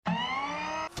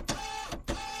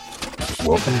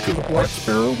Welcome to the Black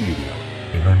Sparrow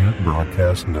Media Internet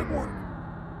Broadcast Network.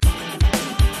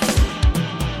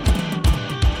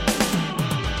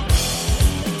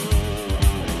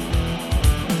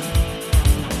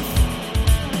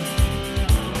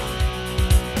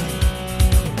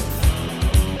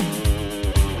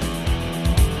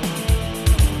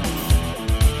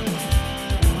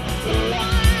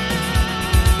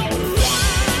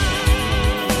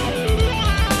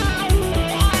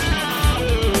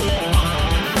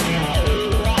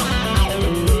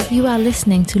 You are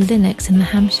listening to Linux in the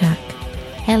Ham Shack.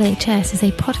 LHS is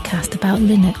a podcast about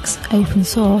Linux, open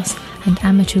source, and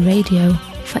amateur radio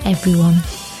for everyone.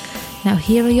 Now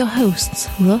here are your hosts,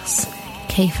 Russ,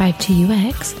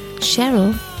 K5TUX,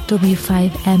 Cheryl,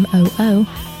 W5MOO,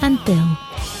 and Bill,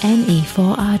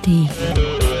 NE4RD.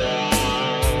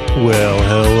 Well,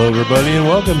 hello everybody, and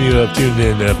welcome. You have tuned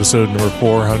in to episode number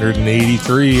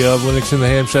 483 of Linux in the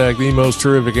Ham Shack, the most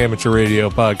terrific amateur radio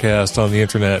podcast on the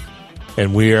internet.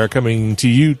 And we are coming to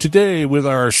you today with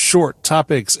our short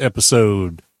topics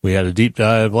episode. We had a deep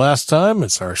dive last time.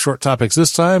 It's our short topics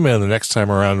this time. And the next time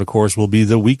around, of course, will be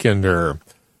the Weekender.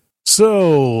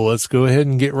 So let's go ahead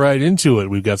and get right into it.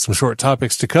 We've got some short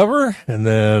topics to cover and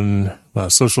then a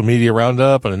social media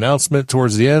roundup, an announcement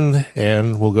towards the end,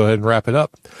 and we'll go ahead and wrap it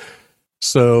up.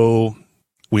 So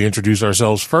we introduce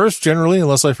ourselves first, generally,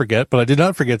 unless I forget, but I did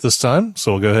not forget this time,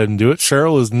 so we'll go ahead and do it.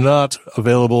 Cheryl is not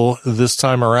available this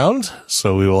time around,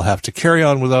 so we will have to carry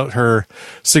on without her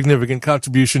significant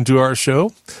contribution to our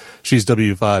show. She's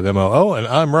W5MOO, and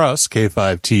I'm Russ,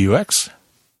 K5TUX.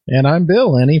 And I'm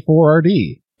Bill,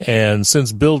 NE4RD. And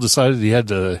since Bill decided he had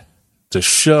to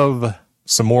shove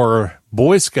some more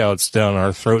Boy Scouts down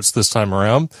our throats this time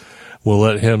around, we'll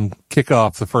let him kick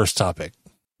off the first topic.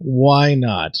 Why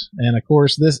not? And of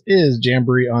course, this is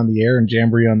Jamboree on the Air and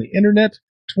Jamboree on the Internet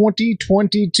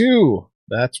 2022.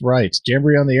 That's right.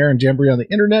 Jamboree on the Air and Jamboree on the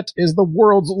Internet is the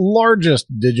world's largest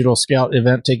digital scout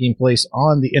event taking place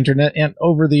on the Internet and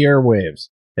over the airwaves.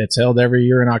 It's held every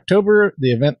year in October.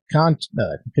 The event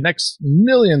connects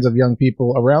millions of young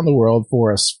people around the world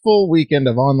for a full weekend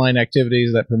of online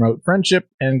activities that promote friendship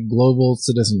and global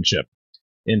citizenship.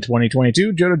 In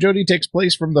 2022, Joda Jodi takes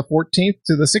place from the 14th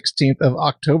to the 16th of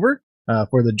October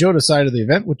for the Joda side of the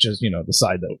event, which is, the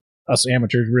side that us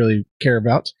amateurs really care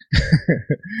about.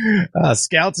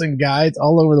 Scouts and guides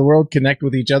all over the world connect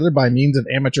with each other by means of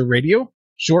amateur radio.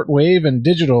 Shortwave and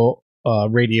digital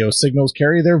radio signals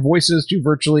carry their voices to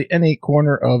virtually any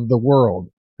corner of the world.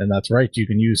 And that's right, you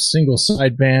can use single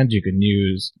sideband, you can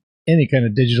use any kind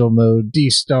of digital mode,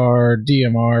 D-Star,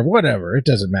 DMR, whatever, it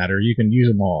doesn't matter, you can use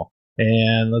them all.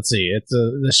 And let's see, it's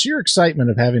the sheer excitement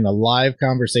of having a live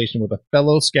conversation with a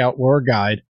fellow scout or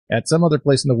guide at some other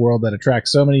place in the world that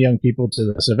attracts so many young people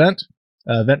to this event.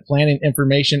 Event planning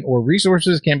information or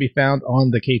resources can be found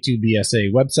on the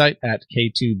K2BSA website at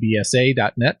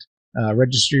k2bsa.net.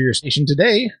 Register your station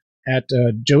today at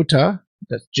JOTA,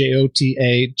 that's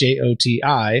JOTA.info,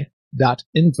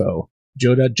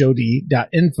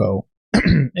 jodajodi.info,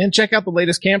 and check out the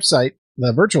latest campsite,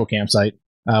 the virtual campsite,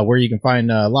 where you can find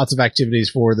lots of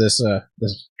activities for this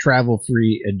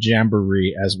travel-free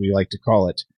jamboree, as we like to call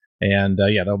it. And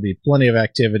there'll be plenty of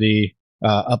activity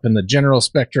up in the general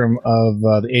spectrum of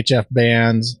the HF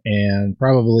bands, and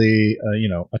probably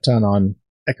a ton on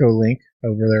Echolink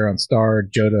over there on Star,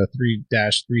 Joda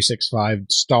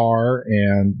 3-365 Star,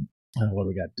 and what do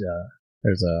we got?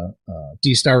 There's a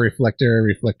D-Star Reflector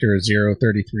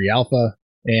 033 Alpha.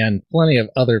 And plenty of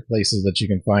other places that you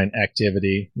can find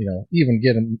activity, even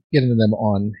getting them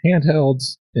on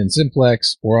handhelds in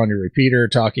simplex or on your repeater.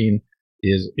 Talking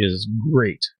is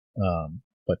great.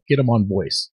 But get them on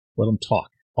voice. Let them talk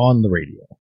on the radio.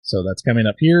 So that's coming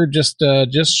up here just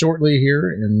shortly here.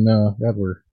 And,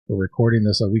 we're recording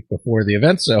this a week before the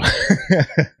event. So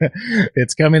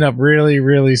it's coming up really,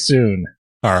 really soon.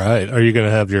 All right. Are you going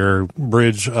to have your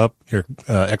bridge up, your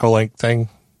Echolink thing?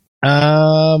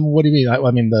 What do you mean?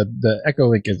 I mean, the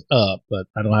Echolink is up, but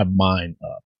I don't have mine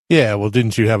up. Yeah, well,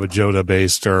 didn't you have a Joda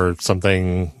based or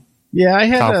something? Yeah, I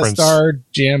had conference? A Star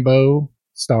Jambo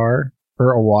Star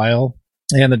for a while,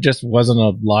 and it just wasn't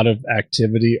a lot of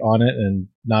activity on it, and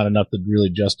not enough to really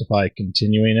justify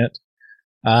continuing it.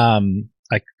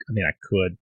 I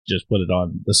could just put it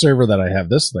on the server that I have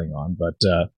this thing on, but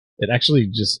it actually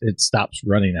it stops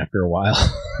running after a while.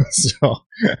 So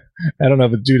I don't know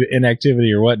if it's due to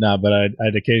inactivity or whatnot, but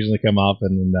I'd occasionally come off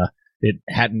and it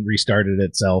hadn't restarted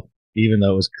itself, even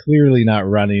though it was clearly not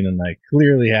running, and I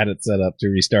clearly had it set up to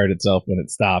restart itself when it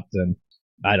stopped. And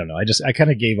I don't know. I kind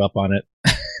of gave up on it.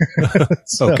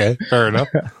 So, okay, fair enough.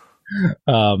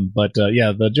 But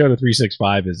the Joda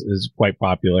 365 is quite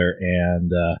popular,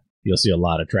 and you'll see a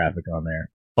lot of traffic on there.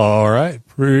 All right.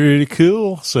 Pretty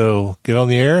cool. So get on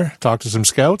the air, talk to some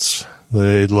scouts.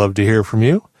 They'd love to hear from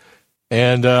you.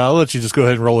 And I'll let you just go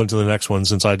ahead and roll into the next one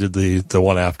since I did the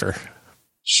one after.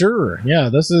 Sure. Yeah,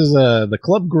 this is the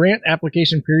club grant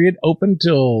application period open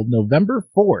till November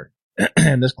 4th.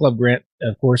 And this club grant,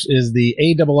 of course, is the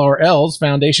ARRL's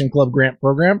Foundation Club Grant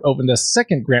Program. Opened a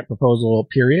second grant proposal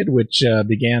period, which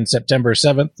began September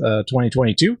 7th,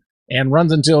 2022, and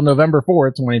runs until November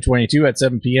 4th, 2022 at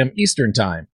 7 p.m. Eastern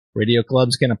Time. Radio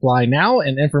clubs can apply now,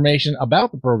 and information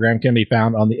about the program can be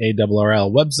found on the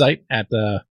ARRL website at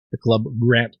the Club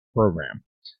Grant Program.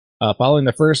 Following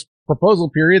the first proposal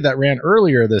period that ran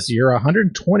earlier this year,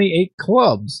 128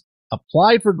 clubs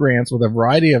applied for grants with a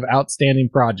variety of outstanding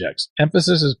projects.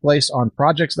 Emphasis is placed on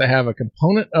projects that have a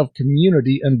component of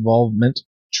community involvement,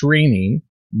 training,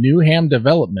 new ham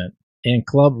development, and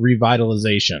club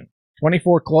revitalization.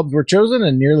 24 clubs were chosen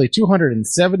and nearly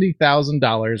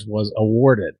 $270,000 was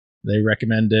awarded. They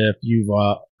recommend if you've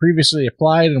previously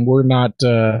applied and were not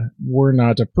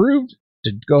approved,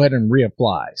 to go ahead and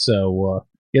reapply. So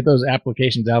get those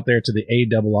applications out there to the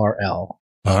ARRL.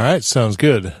 All right. Sounds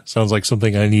good. Sounds like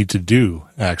something I need to do,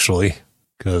 actually,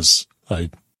 because I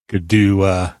could do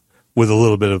with a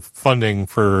little bit of funding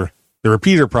for the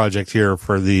repeater project here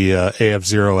for the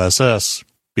AF0SS,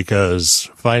 because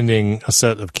finding a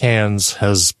set of cans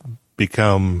has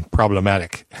become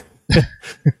problematic.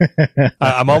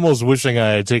 I'm almost wishing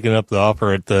I had taken up the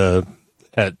offer at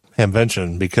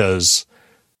Hamvention, because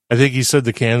I think he said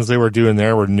the cans they were doing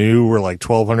there were like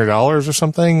 $1,200 or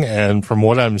something. And from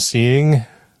what I'm seeing,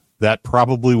 that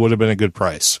probably would have been a good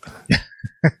price.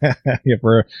 Yeah,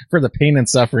 for the pain and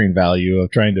suffering value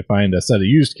of trying to find a set of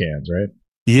used cans, right?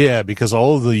 Yeah, because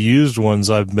all of the used ones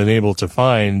I've been able to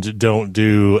find don't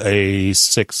do a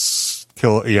 600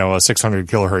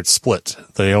 kilohertz split.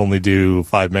 They only do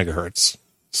 5 megahertz.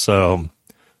 So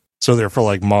they're for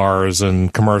like Mars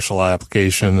and commercial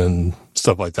application and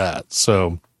stuff like that.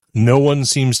 So no one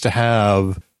seems to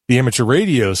have the amateur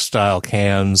radio style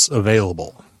cans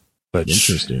available, which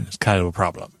Interesting. is kind of a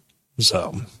problem.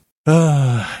 So,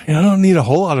 I don't need a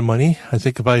whole lot of money. I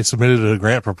think if I submitted a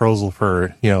grant proposal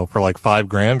for like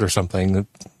 $5,000 or something,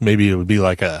 maybe it would be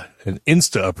like an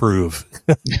insta approve.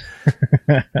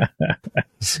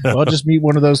 Well, just meet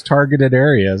one of those targeted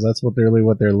areas. That's what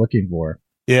they're looking for.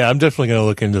 Yeah, I'm definitely going to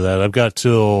look into that. I've got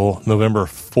till November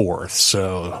 4th.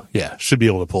 So yeah, should be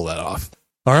able to pull that off.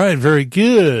 All right, very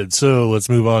good. So let's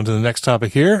move on to the next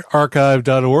topic here.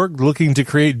 Archive.org, looking to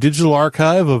create digital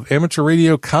archive of amateur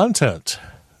radio content.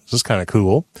 This is kind of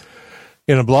cool.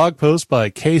 In a blog post by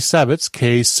K Sabitz,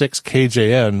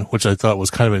 K6KJN, which I thought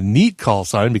was kind of a neat call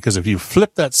sign, because if you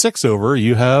flip that 6 over,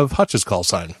 you have Hutch's call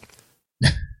sign.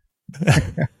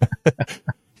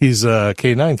 He's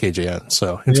K9KJN,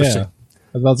 so interesting. Yeah.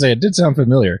 I was about to say, it did sound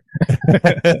familiar.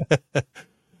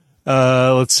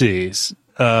 Let's see.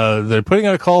 They're putting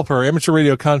out a call for amateur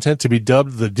radio content to be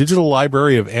dubbed the Digital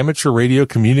Library of Amateur Radio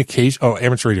Communication. Oh,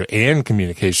 Amateur Radio and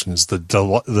Communications, the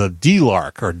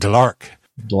DLARC or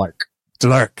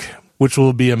DLARC, which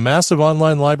will be a massive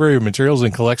online library of materials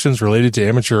and collections related to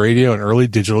amateur radio and early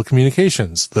digital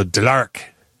communications. The DLARC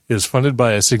is funded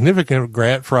by a significant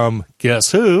grant from,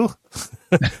 guess who?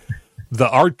 The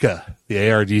ARDC, the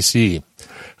ARDC,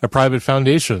 a private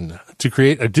foundation, to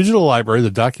create a digital library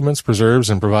that documents, preserves,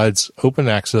 and provides open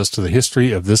access to the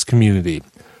history of this community.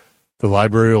 The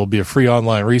library will be a free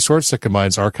online resource that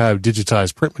combines archived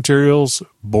digitized print materials,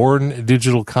 born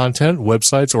digital content,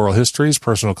 websites, oral histories,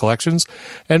 personal collections,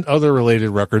 and other related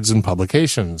records and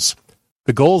publications.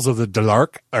 The goals of the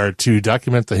DLARC are to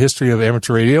document the history of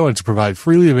amateur radio and to provide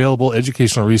freely available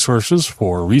educational resources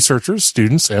for researchers,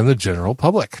 students, and the general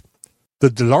public. The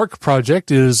DLARC project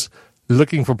is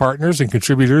looking for partners and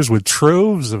contributors with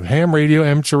troves of ham radio,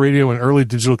 amateur radio, and early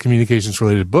digital communications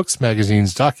related books,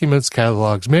 magazines, documents,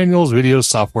 catalogs, manuals, videos,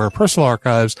 software, personal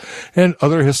archives, and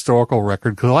other historical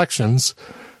record collections,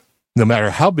 no matter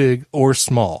how big or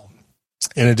small.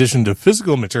 In addition to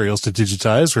physical materials to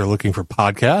digitize, we're looking for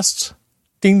podcasts,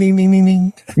 ding, ding, ding, ding,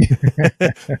 ding,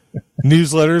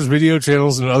 newsletters, video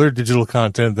channels, and other digital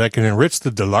content that can enrich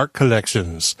the DLARC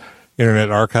collections.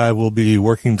 Internet Archive will be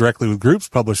working directly with groups,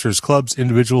 publishers, clubs,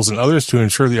 individuals, and others to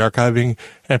ensure the archiving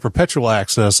and perpetual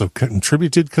access of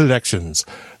contributed collections,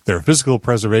 their physical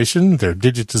preservation, their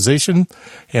digitization,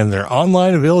 and their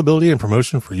online availability and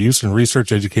promotion for use in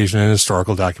research, education, and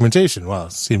historical documentation. Wow,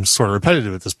 it seems sort of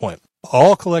repetitive at this point.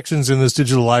 All collections in this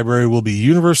digital library will be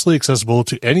universally accessible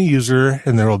to any user,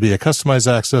 and there will be a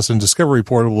customized access and discovery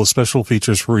portal with special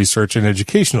features for research and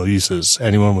educational uses.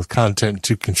 Anyone with content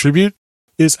to contribute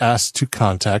is asked to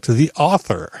contact the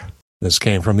author. This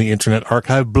came from the Internet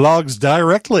Archive blogs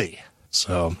directly.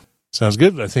 So, sounds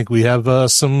good. I think we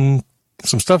have some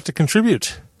stuff to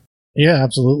contribute. Yeah,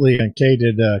 absolutely. And Kay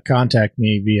did contact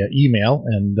me via email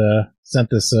and sent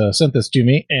this to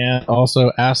me, and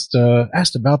also asked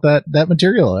about that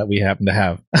material that we happen to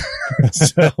have.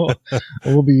 So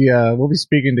we'll be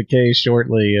speaking to Kay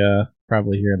shortly,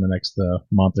 probably here in the next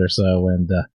month or so,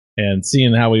 and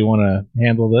seeing how we want to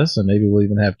handle this, and maybe we'll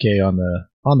even have Kay on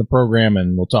the program,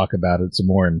 and we'll talk about it some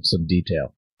more in some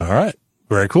detail. All right,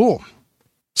 very cool.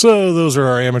 So those are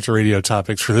our amateur radio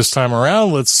topics for this time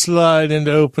around. Let's slide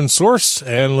into open source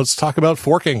and let's talk about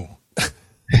forking.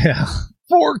 Yeah.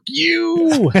 Fork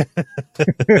you!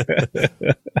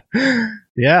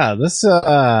 Yeah, this,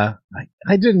 I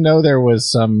didn't know there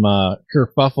was some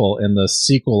kerfuffle in the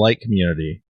SQLite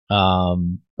community.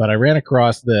 But I ran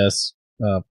across this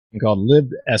called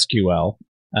libsql.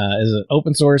 Is an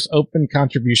open source, open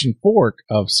contribution fork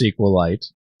of SQLite,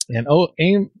 and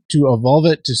aim to evolve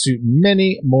it to suit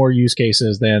many more use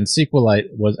cases than SQLite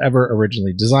was ever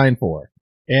originally designed for.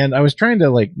 And I was trying to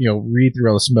read through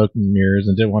all the smoke and mirrors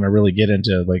and didn't want to really get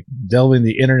into delving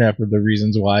the internet for the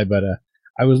reasons why, but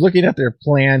I was looking at their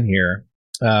plan here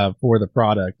for the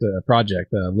project,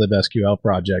 libsql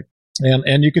project,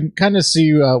 and you can kind of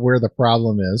see where the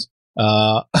problem is.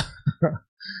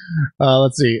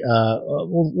 Let's see.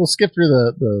 We'll skip through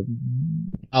the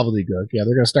gobbledygook. Yeah,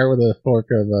 they're going to start with a fork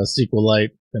of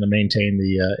SQLite, going to maintain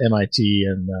the MIT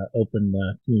and open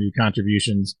community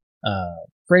contributions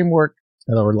framework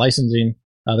or licensing.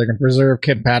 They're going to preserve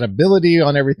compatibility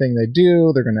on everything they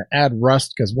do. They're going to add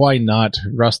Rust because why not?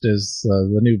 Rust is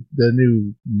the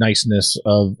new niceness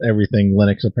of everything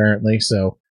Linux apparently.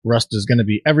 So Rust is going to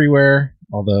be everywhere.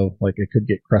 Although it could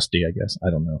get crusty, I guess.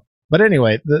 I don't know. But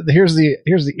anyway, here's the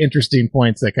interesting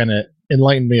points that kind of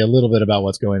enlightened me a little bit about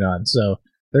what's going on. So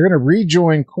they're going to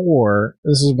rejoin core.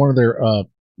 This is one of their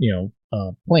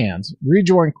plans.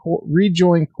 Rejoin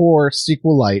core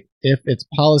SQLite if its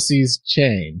policies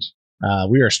change.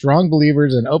 We are strong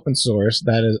believers in open source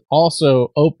that is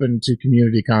also open to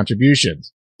community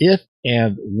contributions. If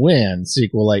and when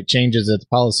SQLite changes its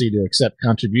policy to accept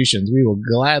contributions, we will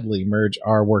gladly merge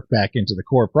our work back into the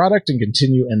core product and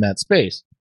continue in that space.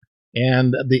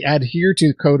 And the adhere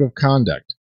to code of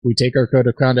conduct. We take our code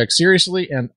of conduct seriously,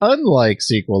 and unlike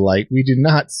SQLite, we do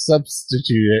not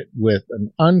substitute it with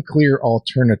an unclear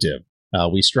alternative.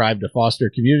 We strive to foster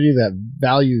a community that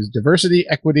values diversity,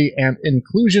 equity, and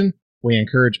inclusion. We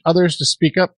encourage others to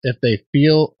speak up if they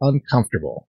feel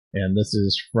uncomfortable. And this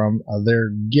is from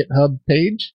their GitHub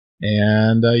page,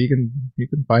 and you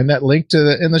can find that link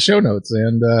in the show notes.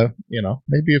 And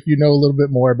maybe if you know a little bit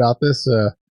more about this,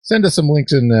 send us some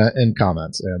links in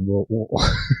comments, and we'll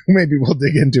maybe we'll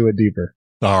dig into it deeper.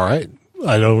 All right.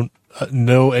 I don't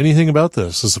know anything about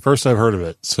this. This is the first I've heard of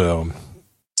it. So,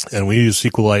 and we use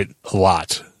SQLite a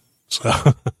lot. So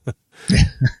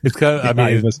it's kind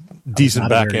of, it's decent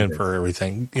back end for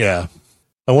everything. Yeah.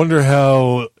 I wonder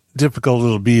how difficult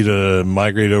it'll be to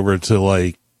migrate over to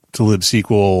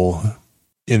libsql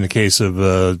in the case of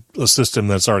a system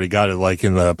that's already got it,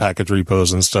 in the package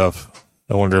repos and stuff.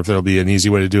 I wonder if there'll be an easy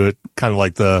way to do it, kind of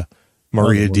like the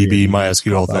MariaDB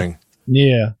MySQL thing.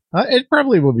 Yeah, it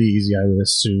probably will be easy, I would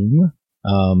assume.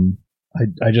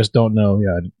 I just don't know.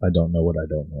 Yeah, I don't know what I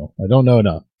don't know. I don't know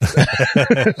enough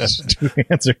to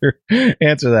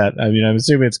answer that. I mean, I'm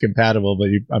assuming it's compatible, but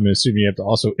I'm assuming you have to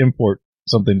also import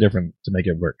something different to make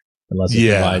it work, unless it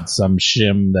provides some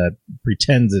shim that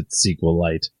pretends it's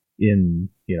SQLite in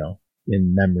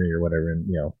memory or whatever,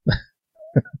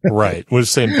 Right. Well, the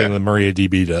same thing that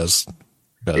MariaDB does.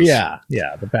 Yeah.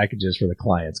 The packages for the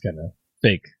clients kind of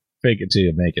fake it till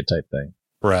you make it type thing.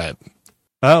 Right.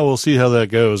 We'll see how that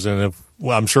goes. And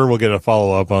I'm sure we'll get a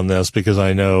follow up on this because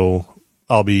I know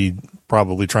I'll be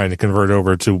probably trying to convert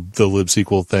over to the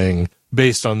libsql thing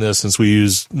based on this, since we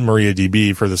use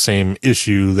MariaDB for the same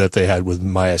issue that they had with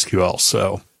MySQL.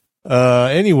 So,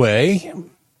 anyway,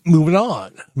 moving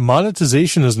on.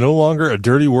 Monetization is no longer a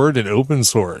dirty word in open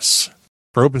source.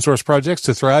 For open source projects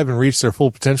to thrive and reach their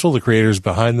full potential, the creators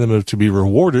behind them have to be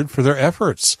rewarded for their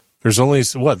efforts. There's only,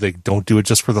 they don't do it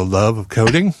just for the love of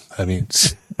coding? I mean,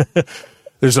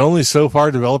 there's only so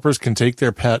far developers can take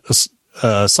their pet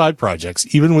side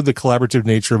projects, even with the collaborative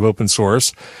nature of open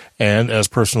source. And as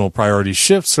personal priorities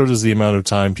shift, so does the amount of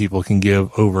time people can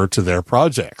give over to their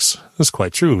projects. That's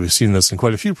quite true. We've seen this in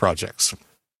quite a few projects.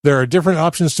 There are different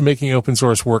options to making open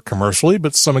source work commercially,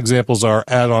 but some examples are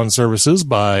add-on services.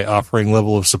 By offering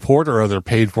level of support or other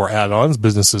paid-for add-ons,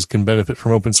 businesses can benefit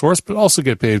from open source, but also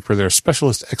get paid for their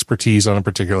specialist expertise on a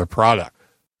particular product.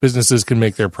 Businesses can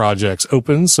make their projects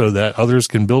open so that others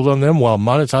can build on them while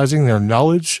monetizing their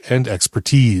knowledge and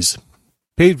expertise.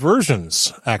 Paid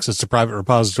versions. Access to private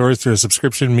repositories through a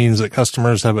subscription means that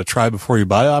customers have a try before you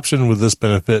buy option with this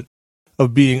benefit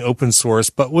of being open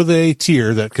source, but with a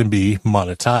tier that can be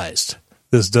monetized.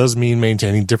 This does mean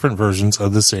maintaining different versions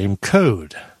of the same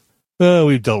code.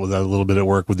 We've dealt with that a little bit at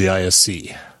work with the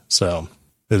ISC, so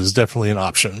it is definitely an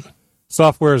option.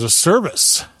 Software as a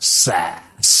service,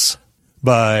 SaaS.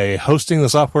 By hosting the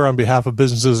software on behalf of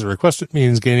businesses that request it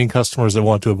means gaining customers that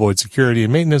want to avoid security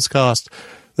and maintenance costs.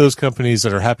 Those companies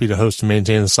that are happy to host and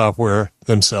maintain the software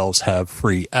themselves have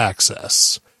free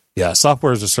access. Yeah,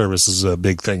 software as a service is a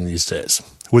big thing these days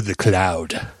with the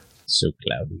cloud. So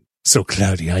cloudy. So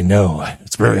cloudy, I know.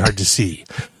 It's very hard to see.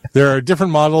 There are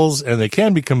different models, and they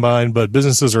can be combined, but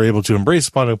businesses are able to embrace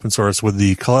upon open source with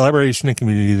the collaboration and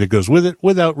community that goes with it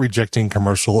without rejecting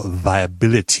commercial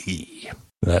viability.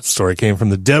 That story came from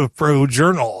the DevPro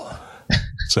Journal.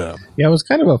 So yeah, it was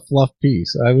kind of a fluff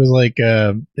piece. I was like,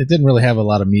 it didn't really have a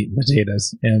lot of meat and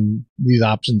potatoes, and these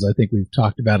options I think we've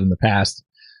talked about in the past.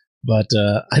 But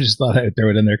I just thought I'd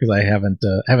throw it in there because I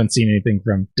haven't seen anything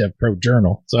from DevPro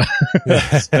Journal. So,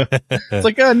 it's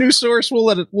like a new source. We'll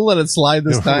let it slide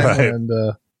this time, right. And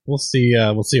we'll see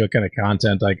what kind of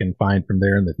content I can find from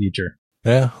there in the future.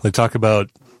 Yeah, they talk about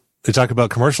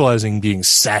commercializing being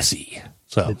sassy.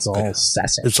 So it's all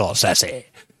sassy. It's all sassy.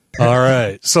 All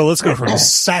right, so let's go from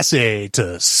sassy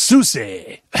to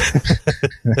Susie.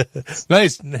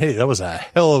 Nice. Hey, that was a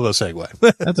hell of a segue.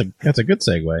 That's a good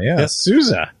segue. Yeah, yep.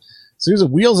 SUSE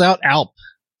wheels out ALP.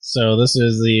 So this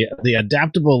is the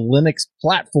adaptable Linux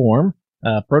platform.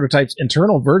 Prototype's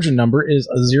internal version number is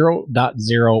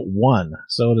 0.01.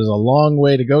 So it is a long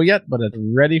way to go yet, but it's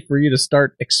ready for you to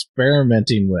start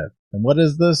experimenting with. And what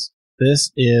is this?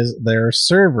 This is their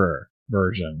server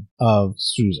version of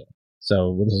SUSE.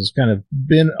 So this has kind of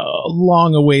been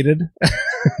long awaited,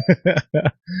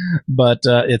 but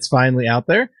it's finally out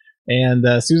there. And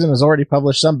Susan has already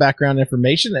published some background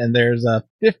information, and there's a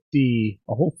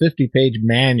whole 50-page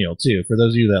manual too for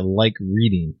those of you that like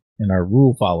reading and are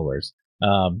rule followers.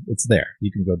 It's there.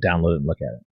 You can go download it and look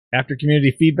at it. After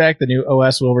community feedback, the new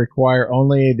OS will require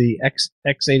only the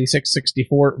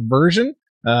x86-64 version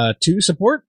to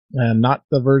support, and not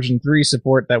the version 3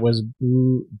 support that was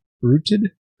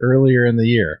rooted earlier in the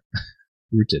year.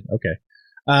 Rooted, okay.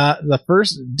 The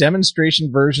first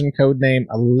demonstration version, codename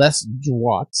Les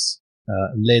Droits,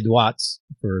 Les Droits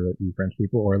for you French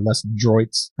people, or Les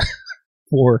Droits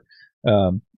for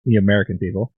the American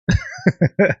people.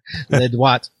 Les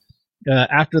Droits.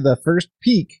 After the first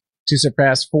peak to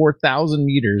surpass 4,000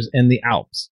 meters in the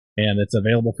Alps. And it's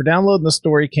available for download, and the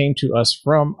story came to us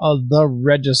from the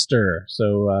Register.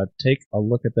 So take a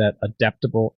look at that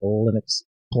adaptable Linux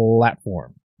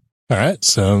platform. All right,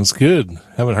 sounds good.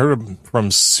 Haven't heard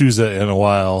from SUSE in a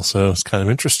while, so it's kind of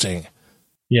interesting.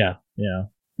 Yeah,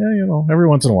 every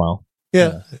once in a while.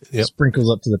 Yeah, yep. Sprinkles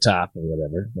up to the top or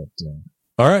whatever. But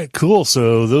all right, cool.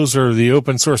 So those are the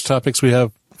open source topics we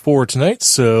have for tonight.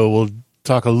 So we'll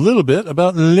talk a little bit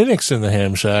about Linux in the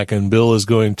Ham Shack, and Bill is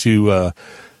going to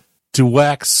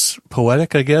wax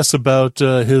poetic, I guess, about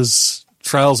his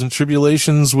trials and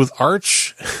tribulations with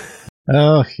Arch.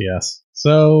 Oh yes.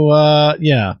 So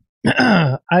yeah.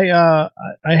 I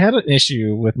had an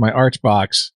issue with my Arch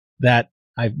box that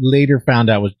I later found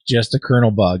out was just a kernel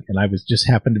bug, and I was just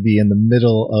happened to be in the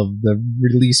middle of the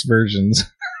release versions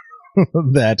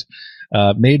that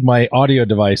made my audio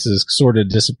devices sort of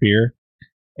disappear.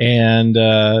 And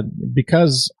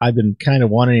because I've been kind of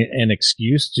wanting an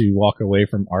excuse to walk away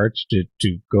from Arch to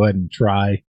go ahead and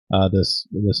try this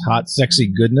hot,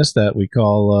 sexy goodness that we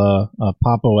call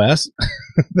Pop! OS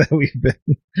that we've been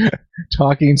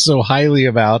talking so highly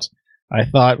about, I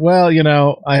thought, well,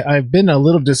 I've been a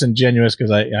little disingenuous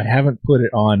because I haven't put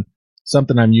it on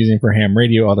something I'm using for ham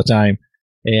radio all the time.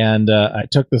 And I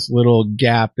took this little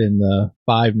gap in the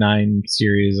 5.9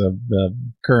 series of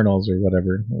kernels or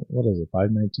whatever. What is it,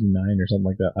 5.19.9 or something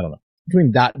like that? I don't know.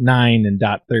 Between .9 and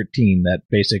 .13, that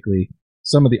basically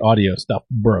some of the audio stuff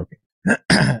broke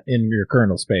in your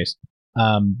kernel space. So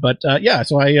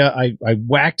I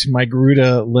whacked my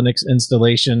Garuda Linux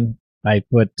installation. I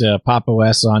put Pop!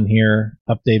 OS on here,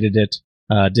 updated it,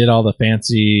 did all the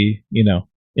fancy,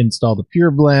 installed the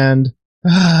Pure Blend,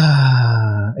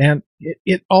 and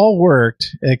it all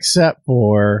worked except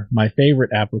for my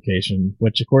favorite application,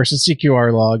 which of course is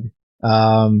CQR log.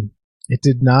 It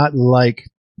did not like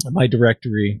my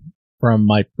directory from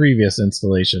my previous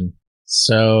installation.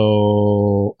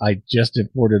 So I just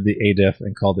imported the ADIF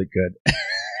and called it good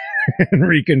and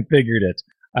reconfigured it.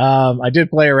 I did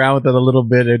play around with it a little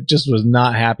bit. It just was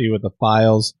not happy with the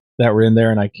files that were in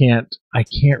there, and I can't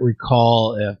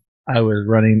recall if I was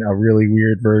running a really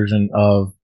weird version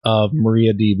of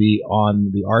MariaDB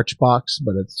on the Arch box,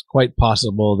 but it's quite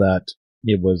possible that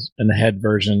it was an ahead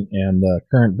version, and the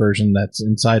current version that's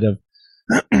inside of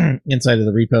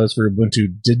the repos for Ubuntu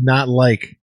did not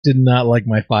like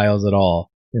my files at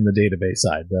all in the database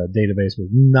side. The database was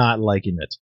not liking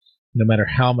it, no matter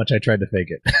how much I tried to fake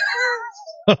it.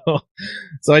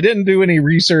 So I didn't do any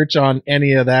research on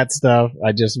any of that stuff.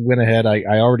 I just went ahead. I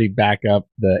already back up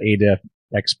the ADIF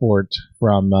export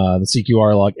from the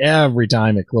CQR log every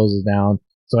time it closes down.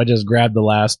 So I just grabbed the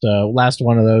last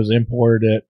one of those, imported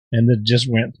it, and then just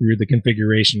went through the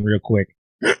configuration real quick.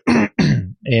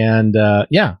 And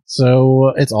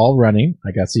so it's all running.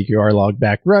 I got CQR log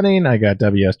back running. I got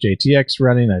WSJTX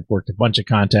running. I've worked a bunch of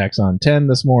contacts on 10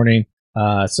 this morning.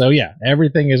 So yeah,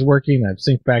 everything is working. I've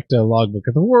synced back to Logbook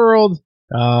of the World.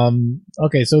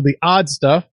 Okay, so the odd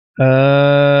stuff,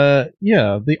 the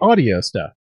audio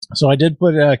stuff. So I did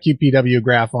put a QPW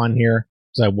graph on here,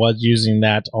 because I was using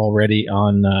that already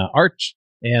on Arch,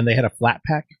 and they had a flat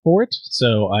pack for it.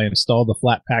 So I installed the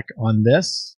flat pack on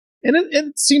this, and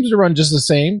it seems to run just the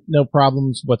same, no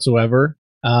problems whatsoever.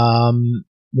 The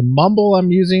Mumble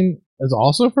I'm using is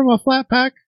also from a flat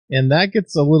pack, and that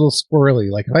gets a little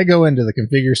squirrely. Like if I go into the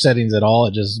configure settings at all,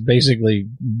 it just basically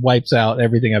wipes out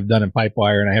everything I've done in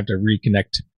Pipewire, and I have to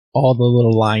reconnect all the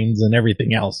little lines and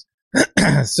everything else.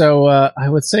 So I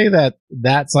would say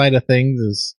that side of things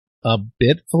is a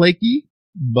bit flaky,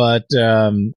 but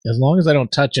as long as I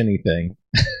don't touch anything,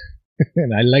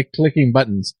 and I like clicking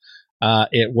buttons,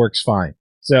 it works fine.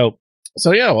 So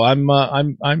yeah, well,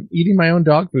 I'm eating my own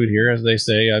dog food here, as they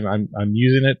say. I'm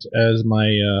using it as my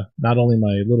not only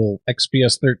my little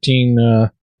XPS 13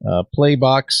 play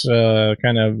box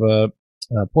kind of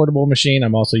portable machine.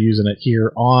 I'm also using it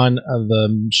here on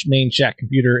the main Shack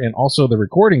computer, and also the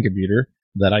recording computer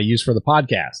that I use for the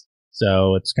podcast.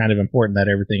 So it's kind of important that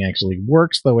everything actually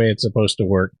works the way it's supposed to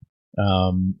work.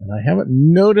 And I haven't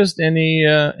noticed any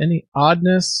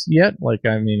oddness yet. Like,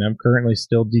 I mean, I'm currently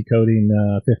still decoding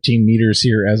 15 meters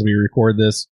here as we record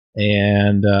this,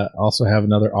 and also have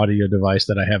another audio device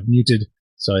that I have muted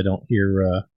so I don't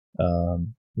hear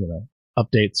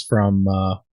updates from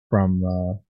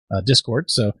Discord.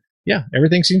 So yeah,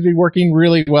 everything seems to be working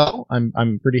really well.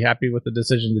 I'm pretty happy with the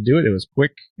decision to do it. It was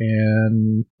quick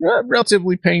and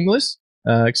relatively painless,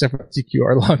 except for the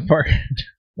CQR log part.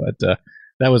 But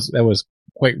that was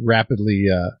quite rapidly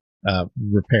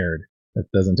repaired. It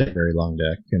doesn't take very long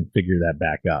to configure that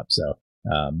back up. So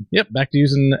yep, back to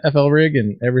using FLRig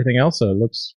and everything else. So it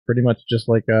looks pretty much just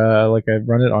like I've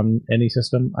run it on any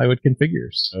system I would configure.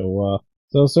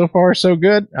 So far so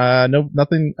good.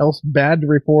 Nothing else bad to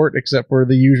report except for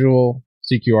the usual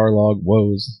CQR log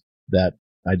woes that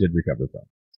I did recover from.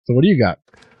 So what do you got?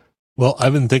 Well,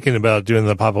 I've been thinking about doing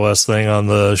the Pop! OS thing on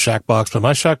the Shack box, but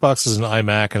my Shack box is an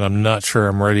iMac, and I'm not sure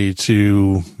I'm ready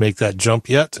to make that jump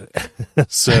yet.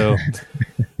 So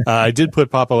I did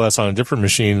put Pop! OS on a different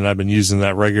machine, and I've been using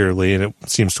that regularly, and it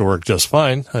seems to work just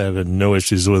fine. I have no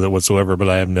issues with it whatsoever, but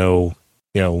I have no,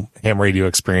 ham radio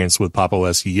experience with Pop!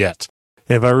 OS yet.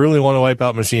 If I really want to wipe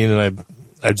out machine, and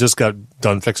I just got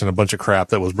done fixing a bunch of crap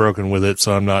that was broken with it,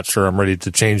 so I'm not sure I'm ready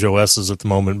to change OSs at the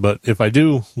moment. But if I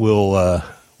do, we'll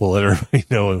let everybody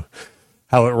know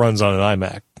how it runs on an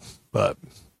iMac. But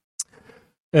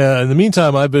in the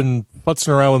meantime, I've been futzing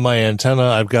around with my antenna.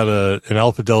 I've got an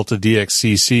Alpha Delta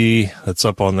DXCC that's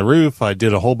up on the roof. I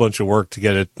did a whole bunch of work to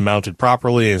get it mounted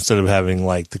properly instead of having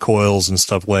like the coils and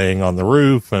stuff laying on the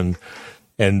roof and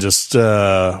just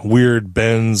weird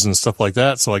bends and stuff like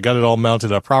that. So I got it all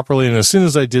mounted up properly. And as soon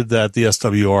as I did that, the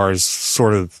SWRs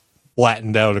sort of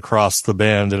flattened out across the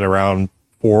band at around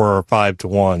 4 or 5 to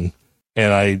 1.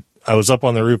 And I was up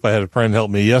on the roof. I had a friend help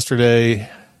me yesterday,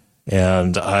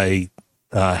 and I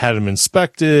had him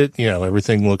inspect it.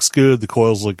 Everything looks good. The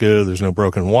coils look good. There's no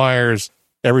broken wires.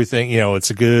 Everything, it's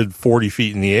a good 40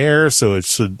 feet in the air, so it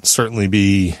should certainly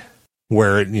be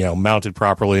where it, mounted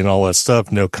properly and all that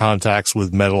stuff. No contacts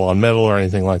with metal on metal or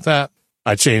anything like that.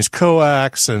 I changed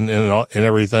coax and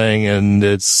everything, and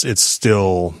it's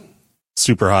still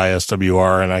super high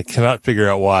SWR, and I cannot figure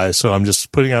out why. So I'm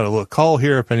just putting out a little call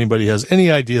here if anybody has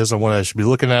any ideas on what I should be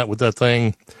looking at with that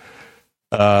thing,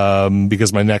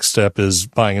 because my next step is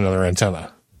buying another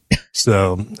antenna.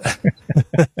 So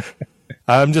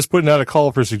I'm just putting out a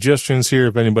call for suggestions here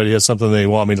if anybody has something they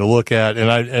want me to look at. And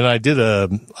I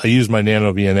used my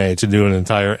Nano VNA to do an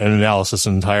analysis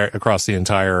across the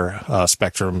entire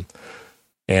spectrum,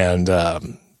 and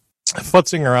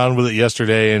futzing around with it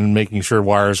yesterday and making sure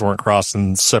wires weren't crossed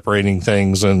and separating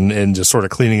things and just sort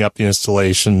of cleaning up the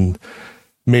installation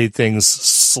made things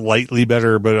slightly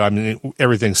better, but I mean,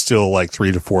 everything's still like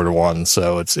 3 to 4 to 1.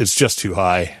 So it's just too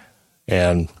high.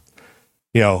 And,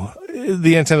 you know,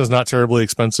 the antenna is not terribly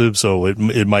expensive, so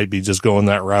it might be just going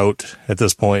that route at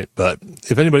this point. But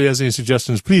if anybody has any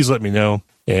suggestions, please let me know.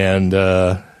 And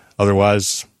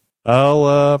otherwise,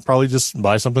 I'll probably just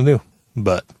buy something new.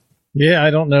 But yeah,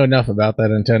 I don't know enough about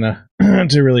that antenna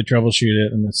to really troubleshoot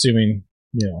it. I'm assuming,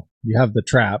 you know, you have the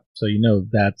trap, so you know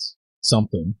that's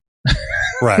something.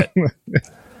 Right.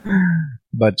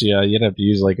 But yeah, you'd have to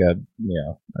use like I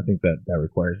think that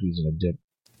requires using a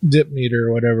dip meter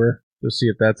or whatever to see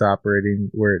if that's operating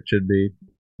where it should be.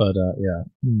 But I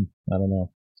don't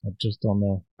know. I just don't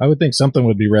know. I would think something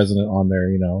would be resonant on there,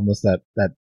 you know, unless that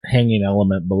hanging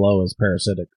element below is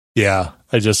parasitic. Yeah,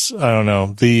 I don't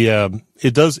know.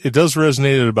 It does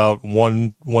resonate at about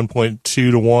 1.2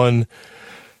 to 1,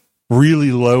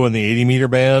 really low in the 80 meter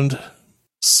band.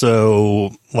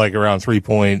 So like around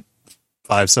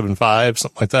 3.575,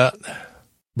 something like that.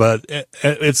 But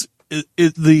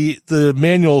the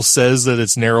manual says that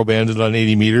it's narrow banded on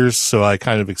 80 meters. So I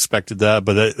kind of expected that,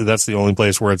 but that's the only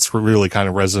place where it's really kind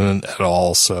of resonant at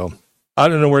all. So I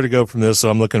don't know where to go from this. So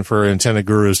I'm looking for antenna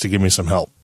gurus to give me some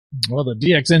help. Well, the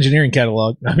DX Engineering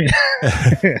catalog. I mean,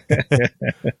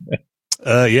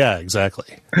 yeah,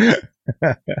 exactly.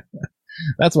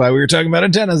 That's why we were talking about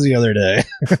antennas the other day.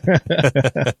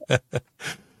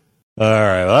 All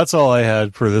right. Well, that's all I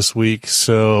had for this week.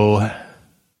 So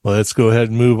let's go ahead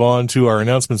and move on to our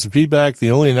announcements and feedback.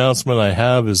 The only announcement I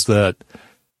have is that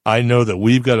I know that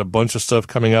we've got a bunch of stuff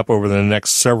coming up over the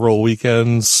next several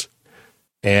weekends.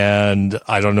 And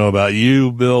I don't know about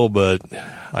you, Bill, but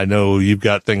I know you've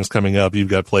got things coming up. You've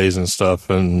got plays and stuff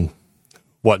and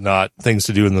whatnot, things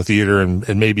to do in the theater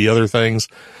and maybe other things.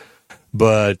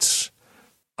 But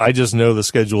I just know the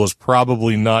schedule is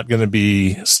probably not going to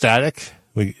be static.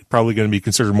 We're probably going to be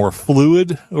considered more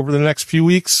fluid over the next few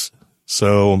weeks.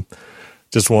 So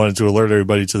just wanted to alert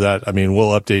everybody to that. I mean,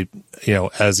 we'll update, you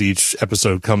know, as each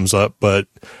episode comes up, but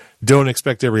don't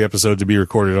expect every episode to be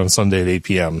recorded on Sunday at 8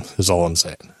 p.m. is all I'm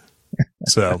saying.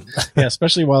 So yeah,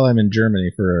 especially while I'm in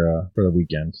Germany for the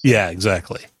weekend. Yeah,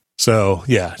 exactly. So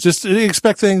yeah, just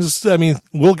expect things. I mean,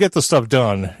 we'll get the stuff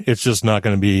done. It's just not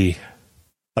going to be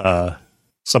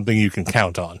something you can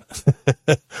count on.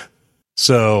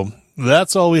 So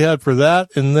that's all we had for that.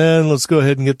 And then let's go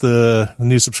ahead and get the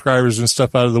new subscribers and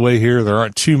stuff out of the way here. There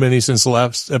aren't too many since the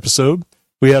last episode.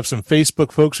 We have some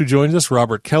Facebook folks who joined us: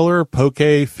 Robert Keller,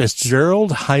 Poke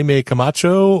Fitzgerald, Jaime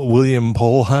Camacho, William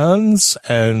Polhans,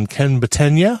 and Ken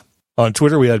Batenya. On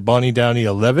Twitter, we had Bonnie Downey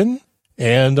 11.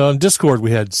 And on Discord,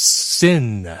 we had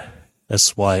Syn,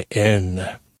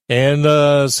 S-Y-N.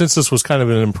 And since this was kind of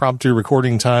an impromptu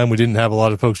recording time, we didn't have a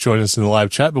lot of folks join us in the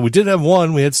live chat, but we did have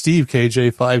one. We had Steve,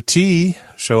 KJ5T,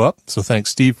 show up. So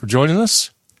thanks, Steve, for joining us.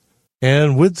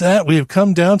 And with that, we have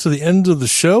come down to the end of the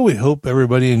show. We hope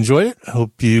everybody enjoyed it.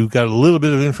 Hope you got a little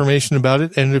bit of information about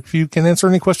it. And if you can answer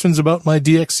any questions about my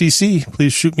DXCC,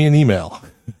 please shoot me an email.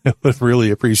 I would really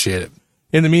appreciate it.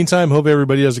 In the meantime, hope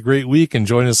everybody has a great week and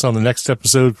join us on the next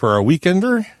episode for our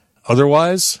Weekender.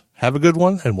 Otherwise, have a good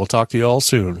one, and we'll talk to you all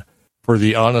soon. For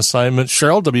the On Assignment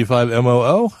Cheryl,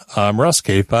 W5MOO, I'm Russ,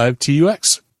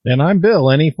 K5TUX. And I'm Bill,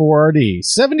 NE4RD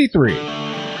 73.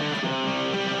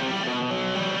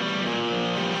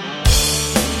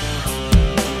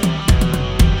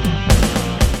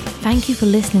 Thank you for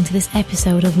listening to this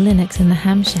episode of Linux in the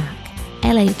Ham Shack.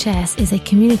 LHS is a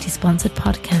community-sponsored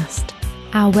podcast.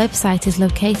 Our website is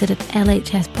located at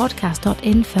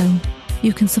lhspodcast.info.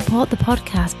 You can support the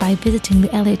podcast by visiting the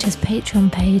LHS Patreon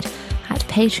page at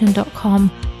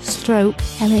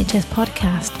patreon.com/LHS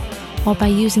podcast or by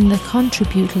using the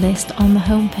contribute list on the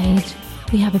homepage.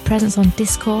 We have a presence on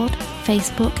Discord,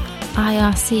 Facebook,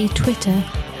 IRC, Twitter,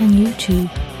 and YouTube.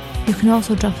 You can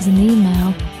also drop us an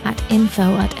email at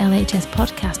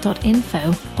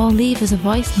info@lhspodcast.info or leave us a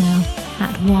voicemail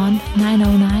at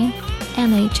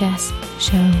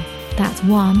 1-909-LHS-SHOW. That's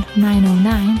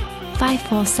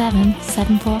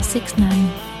 1-909-547-7469.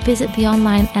 Visit the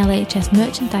online LHS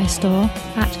merchandise store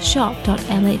at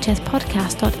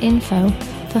shop.lhspodcast.info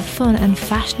for fun and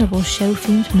fashionable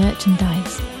show-themed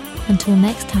merchandise. Until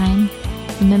next time,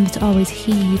 remember to always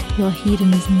heed your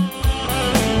hedonism.